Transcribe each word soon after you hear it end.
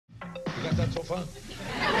like that so far?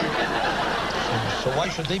 So why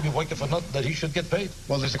should they be working for nothing that he should get paid?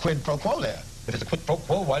 Well, there's a quid pro quo there. If it's a quid pro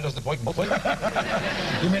quo, why doesn't it work both ways?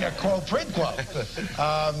 You mean a quo prid quo?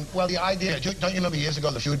 Well, the idea, don't you remember years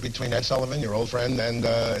ago the feud between Ed Sullivan, your old friend, and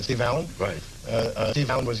Steve Allen? Right.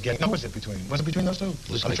 Steve Allen was getting... No, was it between those two?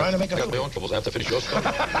 Listen, I'm trying to make I got my own troubles. I have to finish your story.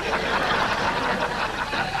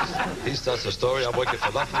 He starts the story, I'm working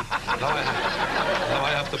for nothing. Now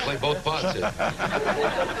I have to play both parts here.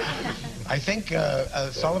 I think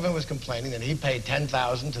Sullivan was complaining that he paid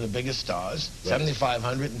 $10,000 to the biggest stars, right.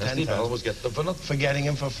 $7,500 and $10,000. Steve Allen was getting them for nothing. For getting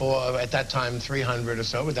him for at that time, $300 or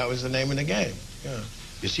so, but that was the name of the game. Yeah.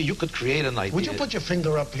 You see, you could create an idea. Would you put your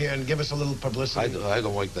finger up here and give us a little publicity? I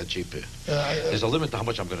don't like that cheap here. There's a limit to how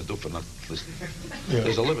much I'm going to do for not listening. Yeah.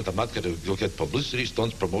 There's a limit. I'm not going to... You'll get publicity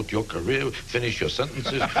stunts, promote your career, finish your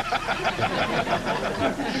sentences.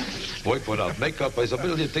 Work without makeup. There's a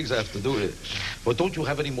million things I have to do here. But don't you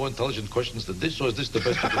have any more intelligent questions than this, or is this the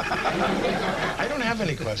best you can do? I don't have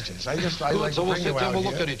any questions. I like so to we'll bring sit you there out and we'll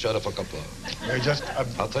here. look at each other for a couple of hours. You're just...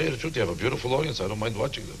 I'll tell you the truth. You have a beautiful audience. I don't mind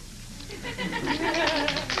watching them.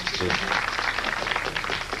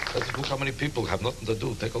 Let's look how many people have nothing to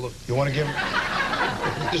do. Take a look. You want to give...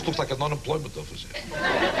 This looks like an unemployment office here.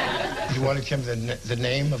 You want to give the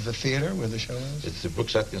name of the theater where the show is? It's the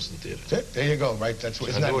Brooks Atkinson Theater. That's it. There you go, right? That's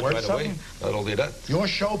isn't that worth something? Not only that. Your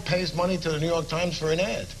show pays money to the New York Times for an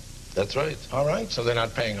ad. That's right. All right, so they're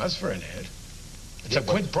not paying us for an ad. It's a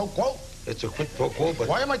quid pro quo. It's a quid pro quo, but...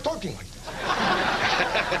 Why am I talking like this?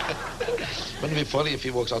 Wouldn't it be funny if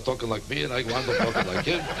he walks out talking like me and I wind up talking like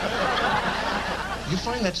him? You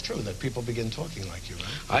find that's true, that people begin talking like you, right?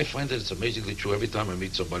 I find that it's amazingly true every time I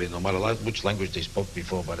meet somebody, no matter which language they spoke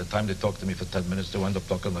before. By the time they talk to me for 10 minutes, they wind up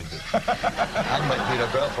talking like this. I might meet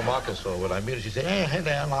a girl from Arkansas. When I meet her, she says, hey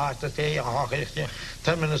there,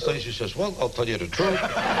 10 minutes later, she says, well, I'll tell you the truth.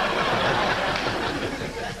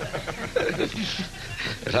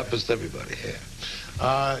 It happens to everybody. Yeah.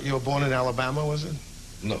 You were born in Alabama, was it?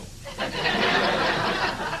 No.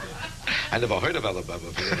 I never heard of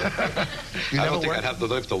Alabama. I don't think I'd have the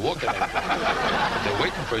nerve to walk in Alabama. They're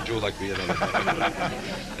waiting for a Jew like me in Alabama.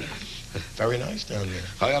 Very nice down there.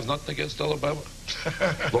 I have nothing against Alabama.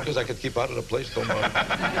 As long as I could keep out of the place, don't mind.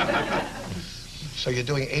 So you're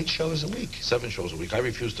doing 8 shows a week? 7 shows a week. I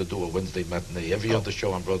refuse to do a Wednesday matinee. Every other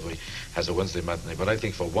show on Broadway has a Wednesday matinee. But I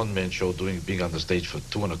think for a one-man show, being on the stage for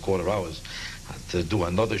 2.25 hours, to do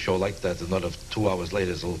another show like that, another 2 hours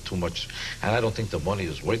later is a little too much. And I don't think the money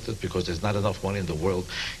is worth it because there's not enough money in the world.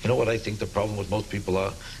 You know what I think the problem with most people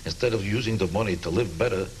are? Instead of using the money to live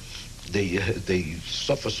better, they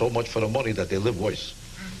suffer so much for the money that they live worse.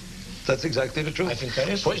 That's exactly the truth. I think that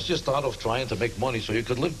is. First you start off trying to make money so you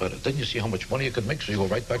could live better. Then you see how much money you could make, so you go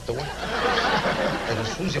right back to work. And as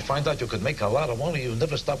soon as you find out you could make a lot of money, you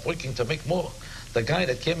never stop working to make more. The guy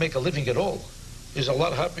that can't make a living at all is a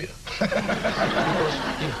lot happier.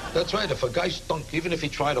 That's right. If a guy stunk, even if he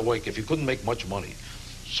tried to work, if he couldn't make much money,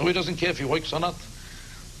 so he doesn't care if he works or not.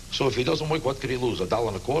 So if he doesn't work, what could he lose?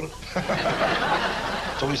 $1.25?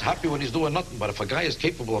 So he's happy when he's doing nothing. But if a guy is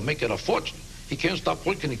capable of making a fortune, he can't stop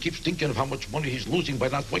working. He keeps thinking of how much money he's losing by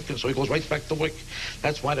not working, so he goes right back to work.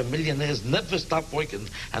 That's why the millionaires never stop working,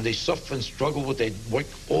 and they suffer and struggle with their work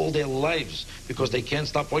all their lives because they can't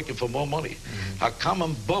stop working for more money. Mm-hmm. A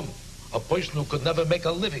common bum, a person who could never make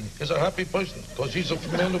a living, is a happy person because he's a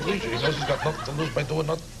man of leisure. He knows he's got nothing to lose by doing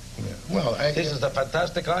nothing. Yeah. Well, this is the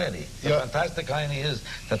fantastic irony. The fantastic irony is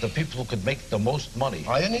that the people who could make the most money...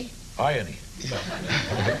 Irony? Irony. Yeah.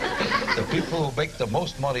 The people who make the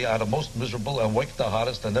most money are the most miserable and work the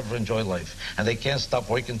hardest and never enjoy life. And they can't stop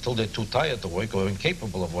working until they're too tired to work or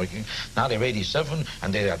incapable of working. Now they're 87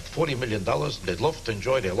 and they got $40 million. They'd love to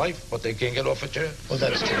enjoy their life, but they can't get off a chair. Well,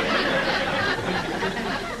 that's true.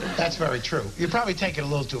 That's very true. You probably take it a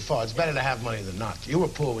little too far. It's better to have money than not. You were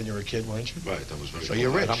poor when you were a kid, weren't you? Right, I was very poor. So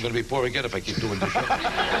you're rich. And I'm going to be poor again if I keep doing this show.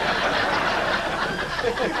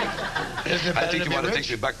 I think you want to take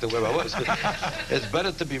me back to where I was. It's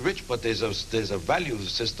better to be rich, but there's a value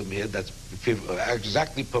system here that's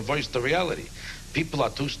exactly perverse to reality. People are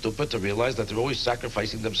too stupid to realize that they're always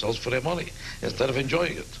sacrificing themselves for their money instead of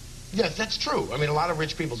enjoying it. Yes, that's true. I mean, a lot of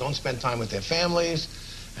rich people don't spend time with their families,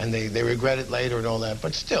 and they regret it later and all that.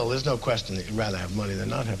 But still, there's no question that you'd rather have money than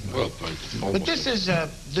not have money. Well, but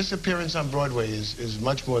this appearance on Broadway is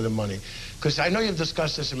much more than money. Because I know you've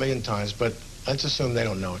discussed this a million times, but let's assume they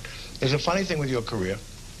don't know it. There's a funny thing with your career,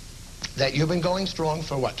 that you've been going strong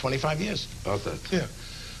for, what, 25 years? About that. Yeah.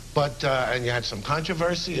 But, and you had some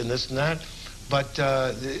controversy and this and that. But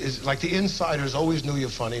it's like the insiders always knew you're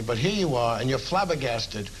funny, but here you are, and you're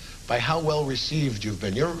flabbergasted by how well received you've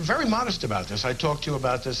been. You're very modest about this. I talked to you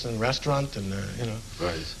about this in a restaurant, and, you know.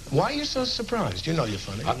 Right. Why are you so surprised? You know you're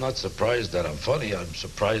funny. I'm not surprised that I'm funny. I'm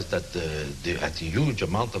surprised at the huge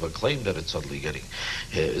amount of acclaim that it's suddenly getting.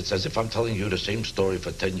 It's as if I'm telling you the same story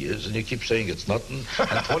for 10 years, and you keep saying it's nothing,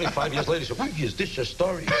 and 25 years later you say, why is this your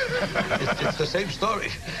story? It's the same story.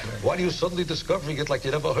 Why are you suddenly discovering it like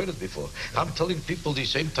you never heard it before? I'm telling people the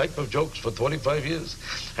same type of jokes for 25 years,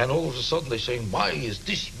 and all of a sudden they're saying, why is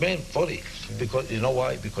this man funny? Because, you know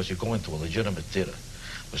why? Because you go into a legitimate theater.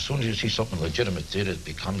 As soon as you see something legitimate theater, it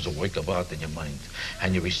becomes a work of art in your mind.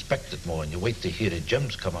 And you respect it more, and you wait to hear the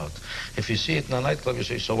gems come out. If you see it in a nightclub, you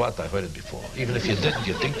say, so what? I heard it before. Even if you didn't,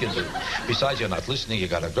 you think you do. Besides, you're not listening. You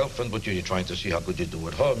got a girlfriend with you. You're trying to see how good you do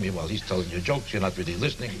at her. Meanwhile, he's telling you jokes. You're not really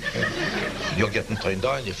listening. You're getting turned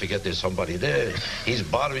on. You forget there's somebody there. He's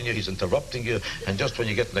bothering you. He's interrupting you. And just when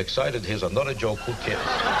you're getting excited, here's another joke. Who cares?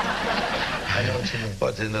 I know what you mean.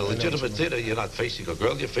 But in a legitimate theater, you're not facing a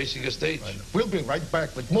girl. You're facing a stage. We'll be right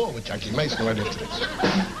back with more with Jackie Mason right after this.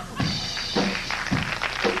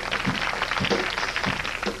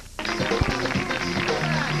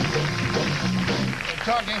 We're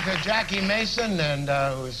talking to Jackie Mason, and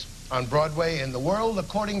who's on Broadway in The World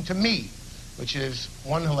According to Me, which is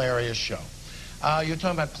one hilarious show. You're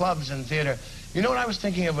talking about clubs and theater. You know what I was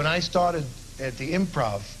thinking of when I started at the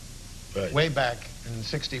Improv, Right. way back in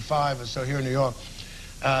 '65 or so here in New York?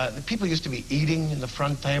 The people used to be eating in the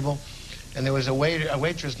front table, and there was a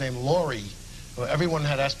waitress named Laurie. Well, everyone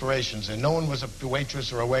had aspirations, and no one was a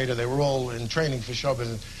waitress or a waiter. They were all in training for show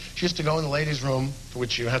business. She used to go in the ladies' room, for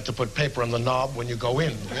which you had to put paper on the knob when you go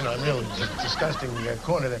in. You know, really disgusting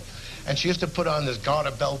corner there. And she used to put on this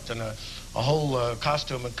garter belt and a whole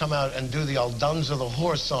costume and come out and do the Aldonza the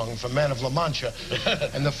Horse song from Man of La Mancha.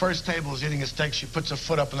 And the first table is eating a steak. She puts her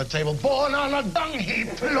foot up on the table. Born on a dung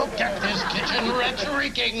heap, look at this kitchen wretch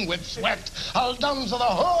reeking with sweat. Aldonza the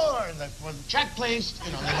Whore. And check, please.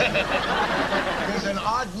 You know, there's an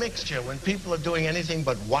odd mixture when people are doing anything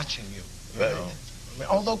but watching you. You know? I mean,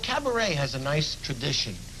 although cabaret has a nice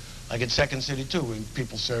tradition. Like at Second City, too, when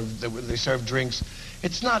people they serve drinks.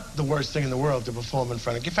 It's not the worst thing in the world to perform in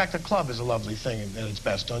front of. In fact, a club is a lovely thing at its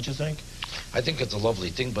best, don't you think? I think it's a lovely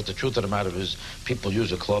thing, but the truth of the matter is people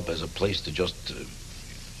use a club as a place to just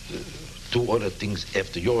do other things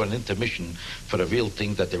after you're an intermission for the real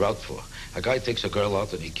thing that they're out for. A guy takes a girl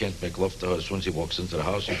out and he can't make love to her as soon as he walks into the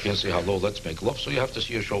house. You can't say, hello, let's make love, so you have to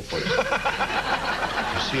see a show first.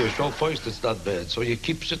 You see a show first, it's not bad. So you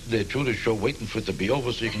keep sitting there through the show waiting for it to be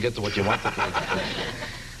over so you can get to what you want to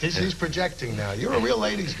do. He's projecting now. You're a real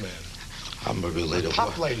ladies' man. I'm a real lady.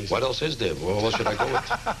 Top ladies. What else is there? Well, what should I go with?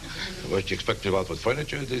 What, you expect to go out with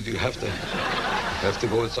furniture? Did you have to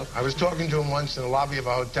go with something? I was talking to him once in the lobby of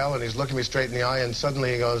a hotel, and he's looking me straight in the eye, and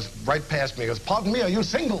suddenly he goes right past me. He goes, pardon me, are you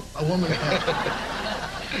single? A woman.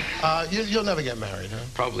 You'll never get married, huh?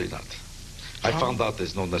 Probably not. I found out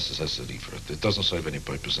there's no necessity for it. It doesn't serve any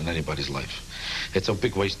purpose in anybody's life. It's a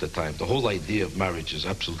big waste of time. The whole idea of marriage is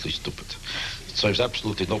absolutely stupid. It serves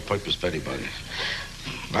absolutely no purpose for anybody.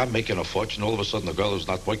 I'm making a fortune. All of a sudden, the girl who's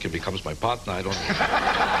not working becomes my partner. I don't know.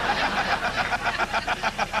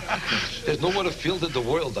 There's no other field in the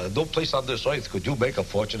world, no place on this earth could you make a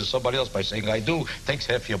fortune to somebody else by saying, I do, takes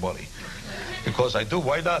half your money. Because I do,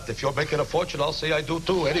 why not? If you're making a fortune, I'll say I do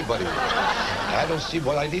too, anybody. I don't see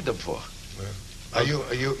what I need them for.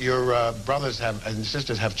 Your brothers and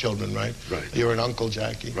sisters have children, right? Right. You're an uncle,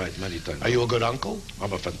 Jackie? Right, many times. Are you a good uncle?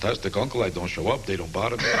 I'm a fantastic uncle. I don't show up. They don't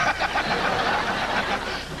bother me.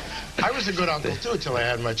 I was a good uncle, too, till I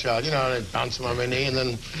had my child. You know, I'd bounce them on my knee and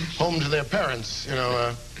then home to their parents, you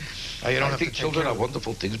know. You don't I think children are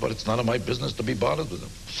wonderful things, but it's none of my business to be bothered with them.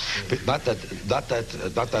 But not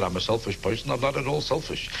that I'm a selfish person. I'm not at all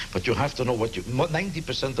selfish. But you have to know what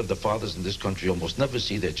 90% of the fathers in this country almost never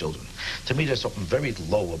see their children. To me, there's something very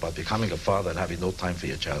low about becoming a father and having no time for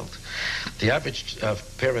your child. The average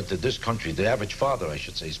parent in this country, the average father, I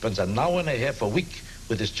should say, spends an hour and a half a week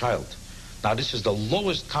with his child. Now, this is the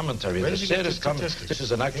lowest commentary, the saddest commentary. This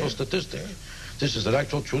is an actual statistic. Yeah. This is an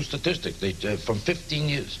actual true statistic. From 15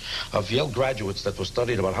 years of Yale graduates that were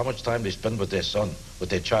studied about how much time they spend with their son, with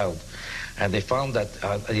their child. And they found that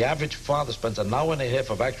the average father spends an hour and a half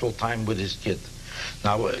of actual time with his kid.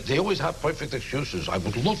 Now, they always have perfect excuses. I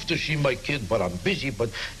would love to see my kid, but I'm busy. But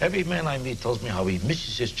every man I meet tells me how he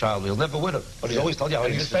misses his child. He'll never with him. But he always tells you how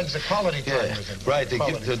he spends the quality time with him. Right. They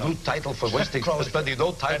give the new title for spending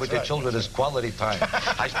no time with your children is quality time.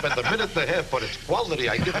 I spend a minute and a half, but it's quality.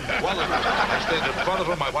 I give him quality. I stand in front of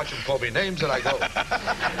him. I watch him call me names, and I go.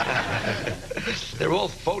 They're all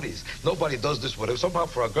phonies. Nobody does this with them. Somehow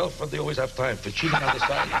for a girlfriend, they always have time. For cheating on the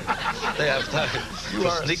side, they have time. You for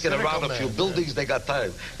are sneaking around man, a few buildings, they got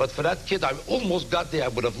time. But for that kid, I almost got there. I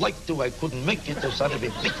would have liked to. I couldn't make it. They're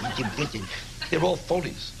all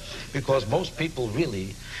phonies. Because most people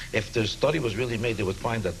really, if the study was really made, they would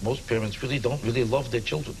find that most parents really don't really love their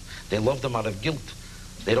children. They love them out of guilt.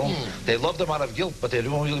 They don't. They love them out of guilt, but they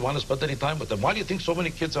don't really want to spend any time with them. Why do you think so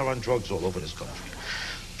many kids are on drugs all over this country?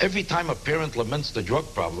 Every time a parent laments the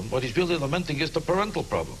drug problem, what he's really lamenting is the parental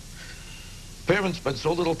problem. Parents spend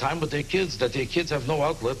so little time with their kids that their kids have no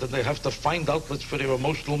outlet, and they have to find outlets for their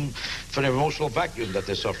emotional vacuum that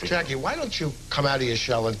they're suffering. Jackie, why don't you come out of your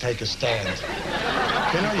shell and take a stand?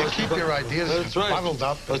 You know, you keep your ideas bottled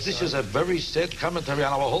up. But this is a very sad commentary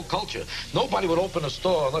on our whole culture. Nobody would open a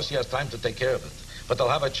store unless he has time to take care of it. But they'll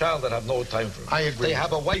have a child that have no time for it. I agree. They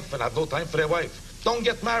have a wife and have no time for their wife. Don't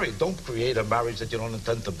get married. Don't create a marriage that you don't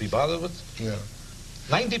intend to be bothered with. Yeah.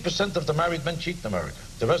 90% of the married men cheat in America.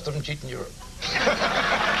 The rest of them cheat in Europe.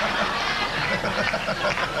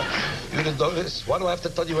 You didn't know this? Why do I have to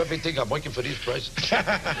tell you everything? I'm working for these prices.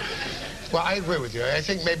 Well, I agree with you. I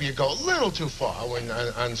think maybe you go a little too far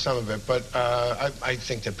on some of it, but I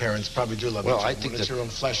think that parents probably do love each other. I think it's your own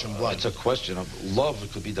flesh and blood. It's a question of love.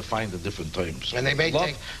 It could be defined in different terms. And they may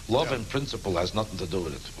love in principle has nothing to do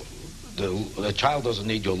with it. The child doesn't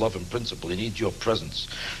need your love in principle. He needs your presence.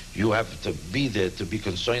 You have to be there to be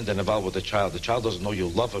concerned and involved with the child. The child doesn't know you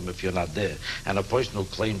love him if you're not there. And a person who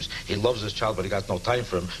claims he loves his child but he got no time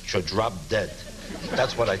for him should drop dead.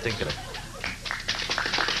 That's what I think of him.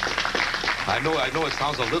 I know it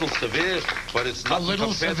sounds a little severe, but it's nothing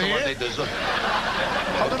compared to what they deserve.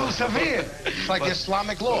 A little severe. It's like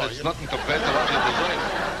Islamic law. It's nothing compared to what they deserve.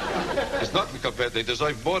 It's nothing compared. They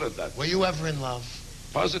deserve more than that. Were you ever in love?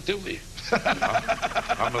 Positively.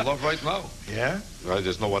 I'm in love right now. Yeah?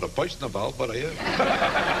 There's no other person involved, but I am.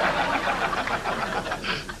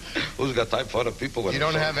 Who's got time for other people? You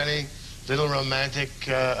don't have any little romantic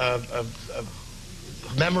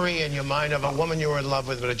memory in your mind of a woman you were in love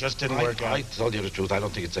with, but it just didn't work out? I tell you the truth, I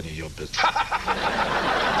don't think it's any of your business.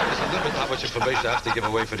 There's a limit how much information I have to give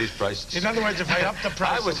away for these prices. In other words, if I up the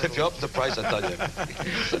price... If you up the price, I tell you.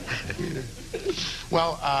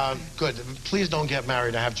 Well, good. Please don't get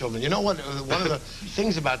married or have children. You know what? One of the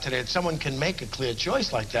things about today is someone can make a clear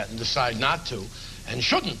choice like that and decide not to and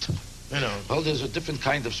shouldn't. You know. Well, there's a different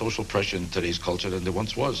kind of social pressure in today's culture than there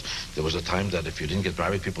once was. There was a time that if you didn't get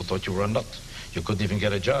married, people thought you were a nut. You couldn't even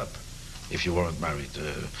get a job if you weren't married.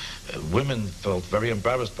 Women felt very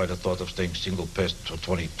embarrassed by the thought of staying single past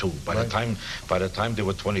 22. By the time they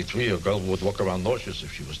were 23, a girl would walk around nauseous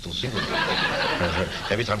if she was still single.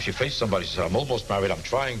 Every time she faced somebody, she said, "I'm almost married. I'm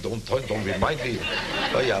trying. Don't remind me."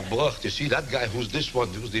 Oh yeah, bruh. You see that guy? Who's this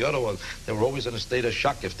one? Who's the other one? They were always in a state of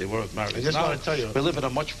shock if they weren't married. I just want to tell you, we live in a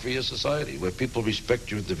much freer society where people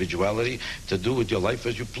respect your individuality, to do with your life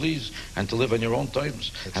as you please, and to live on your own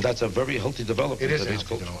terms. And that's a very healthy development. It is a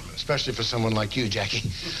healthy development, especially for someone like you, Jackie.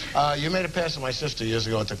 You made a pass on my sister years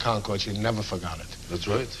ago at the Concord. She never forgot it. That's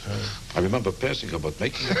right. I remember passing her, but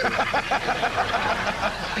making it.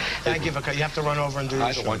 Thank you for... You have to run over and do your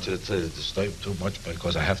I don't want you to disturb too much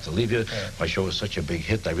because I have to leave you. Yeah. My show is such a big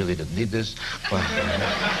hit. I really didn't need this. But,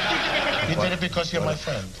 you did it because you're my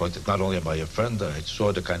friend. But not only am I your friend, I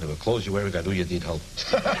saw the kind of clothes you're wearing. I know you need help.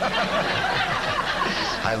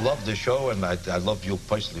 I love the show, and I love you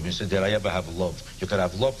personally. You said, did I ever have love? You can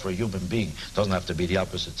have love for a human being. It doesn't have to be the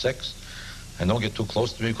opposite sex. And don't get too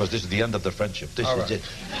close to me because this is the end of the friendship. This is it.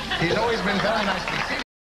 He's always been very nice to me.